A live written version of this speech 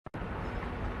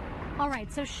All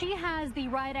right, so she has the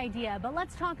right idea, but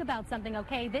let's talk about something,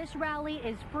 okay? This rally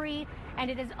is free and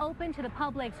it is open to the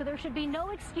public, so there should be no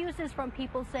excuses from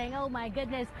people saying, oh my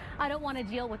goodness, I don't want to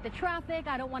deal with the traffic,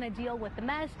 I don't want to deal with the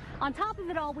mess. On top of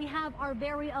it all, we have our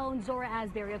very own Zora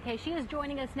Asbury, okay? She is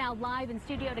joining us now live in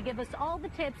studio to give us all the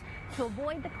tips to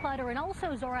avoid the clutter. And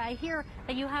also, Zora, I hear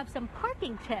that you have some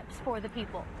parking tips for the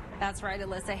people. That's right,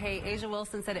 Alyssa. Hey, A'ja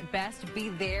Wilson said it best, be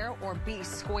there or be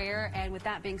square. And with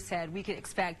that being said, we can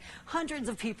expect hundreds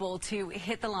of people to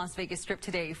hit the Las Vegas Strip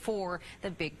today for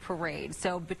the big parade.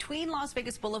 So between Las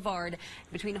Vegas Boulevard,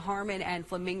 between Harmon and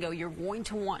Flamingo, you're going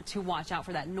to want to watch out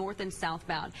for that north and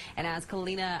southbound. And as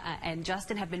Kalina and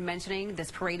Justin have been mentioning,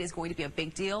 this parade is going to be a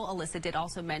big deal. Alyssa did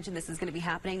also mention this is going to be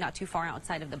happening not too far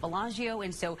outside of the Bellagio.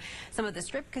 And so some of the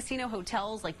Strip casino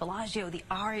hotels like Bellagio, the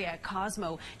Aria,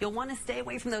 Cosmo, you'll want to stay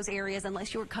away from those areas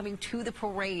unless you're coming to the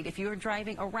parade. If you're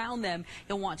driving around them,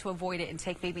 you'll want to avoid it and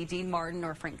take maybe Dean Martin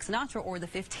or Frank Sinatra or the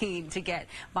 15 to get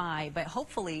by. But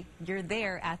hopefully you're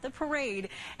there at the parade.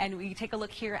 And we take a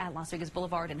look here at Las Vegas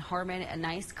Boulevard and Harmon, a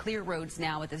nice clear roads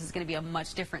now, but this is going to be a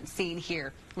much different scene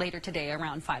here later today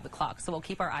around 5 o'clock. So we'll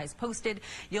keep our eyes posted.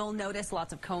 You'll notice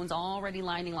lots of cones already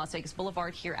lining Las Vegas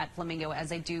Boulevard here at Flamingo as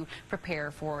they do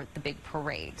prepare for the big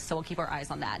parade. So we'll keep our eyes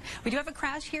on that. We do have a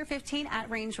crash here. 15 at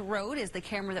Range Road is the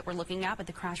camera that we're looking at, but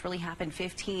the crash really happened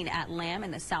 15 at Lamb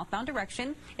in the southbound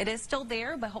direction. It is still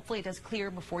there, but hopefully it does clear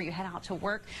before you head out to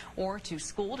work or to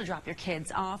school to drop your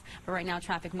kids off. But right now,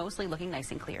 traffic mostly looking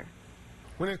nice and clear.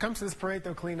 When it comes to this parade,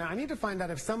 though, Kalina, I need to find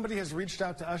out if somebody has reached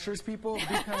out to Usher's people,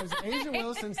 because A'ja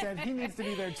Wilson said he needs to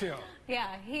be there, too.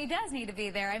 Yeah, he does need to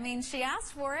be there. I mean, she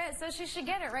asked for it, so she should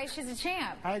get it, right? She's a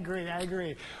champ. I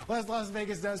agree. Well, as Las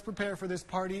Vegas does prepare for this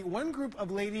party, one group of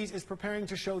ladies is preparing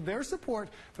to show their support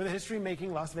for the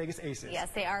history-making Las Vegas Aces. Yes,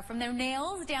 they are. From their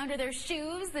nails down to their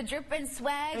shoes, the drip and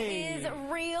swag is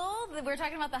real. We're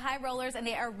talking about the high rollers, and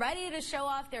they are ready to show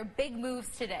off their big moves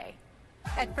today.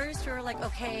 At first, we were like,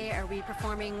 okay, are we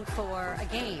performing for a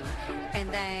game?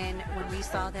 And then when we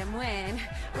saw them win,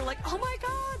 we're like, oh my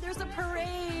God, there's a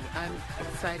parade. I'm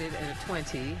excited at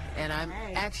 20, and I'm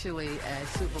actually a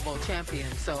Super Bowl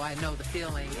champion, so I know the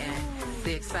feeling and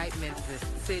the excitement the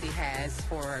city has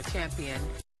for a champion.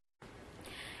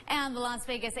 And the Las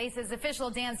Vegas Aces official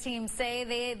dance team say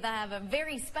they have a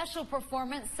very special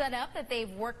performance set up that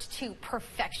they've worked to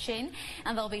perfection,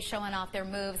 and they'll be showing off their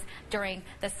moves during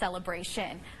the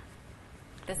celebration.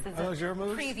 This is a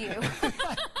preview.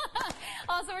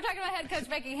 Also, we're talking about head coach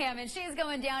Becky Hammon. She is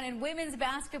going down in women's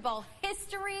basketball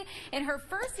history. In her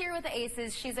first year with the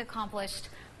Aces, she's accomplished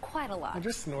quite a lot. I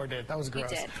just snorted. That was gross.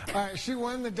 You did. All right, she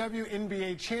won the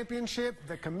WNBA championship,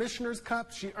 the Commissioner's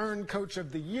Cup. She earned Coach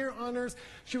of the Year honors.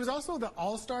 She was also the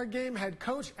All-Star Game head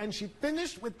coach, and she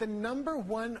finished with the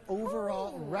 #1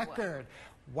 overall record.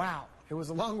 Wow. It was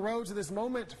a long road to this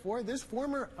moment for this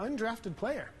former undrafted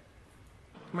player.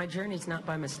 My journey's not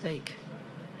by mistake.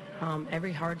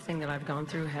 Every hard thing that I've gone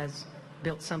through has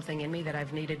built something in me that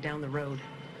I've needed down the road.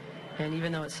 And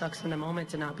even though it sucks in the moment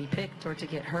to not be picked or to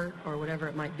get hurt or whatever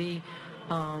it might be,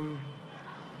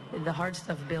 the hard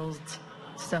stuff builds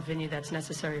stuff in you that's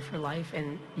necessary for life,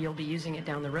 and you'll be using it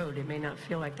down the road. It may not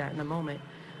feel like that in the moment.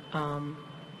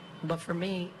 But for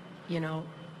me, you know,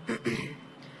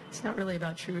 it's not really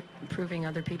about proving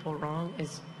other people wrong.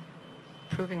 It's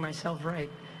proving myself right.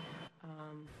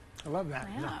 I love that.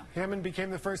 Yeah. Hammon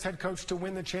became the first head coach to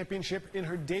win the championship in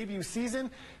her debut season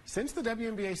since the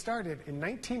WNBA started in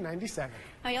 1997.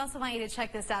 I also want you to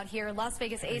check this out here. Las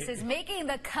Vegas Aces making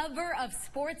the cover of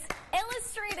Sports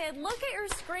Illustrated. Look at your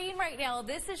screen right now.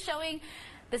 This is showing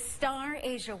the star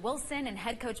A'ja Wilson and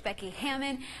head coach Becky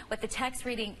Hammon with the text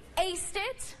reading, "Aced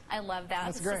it." I love that.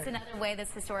 That's it's great. just another way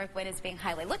this historic win is being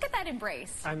highlighted. Look at that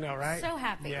embrace. I know, right? So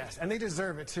happy. Yes, and they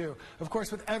deserve it too. Of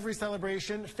course, with every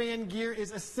celebration, fan gear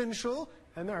is essential,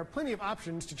 and there are plenty of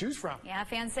options to choose from. Yeah,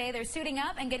 fans say they're suiting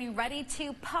up and getting ready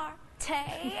to party.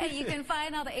 You can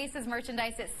find all the Aces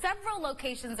merchandise at several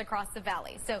locations across the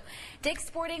valley. So Dick's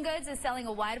Sporting Goods is selling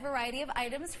a wide variety of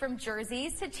items from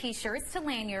jerseys to t-shirts to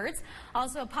lanyards.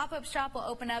 Also, a pop-up shop will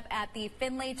open up at the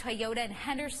Finlay Toyota in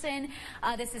Henderson.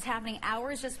 This is happening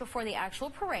hours just before the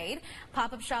actual parade.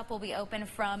 Pop-up shop will be open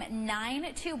from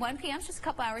 9 to 1 p.m., just a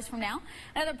couple hours from now.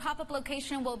 Another pop-up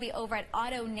location will be over at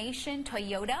Auto Nation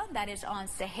Toyota. That is on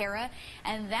Sahara,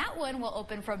 and that one will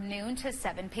open from noon to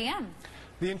 7 p.m.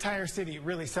 The entire city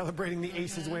really celebrating the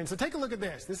Aces win. So take a look at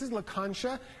this. This is La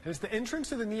Concha, and it's the entrance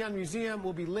to the Neon Museum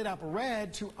will be lit up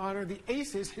red to honor the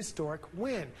Aces' historic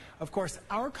win. Of course,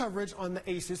 our coverage on the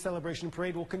Aces Celebration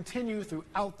Parade will continue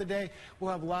throughout the day.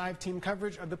 We'll have live team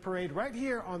coverage of the parade right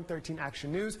here on 13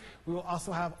 Action News. We will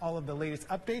also have all of the latest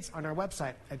updates on our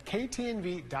website at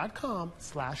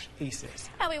ktnv.com/aces.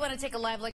 Now we want to take a live look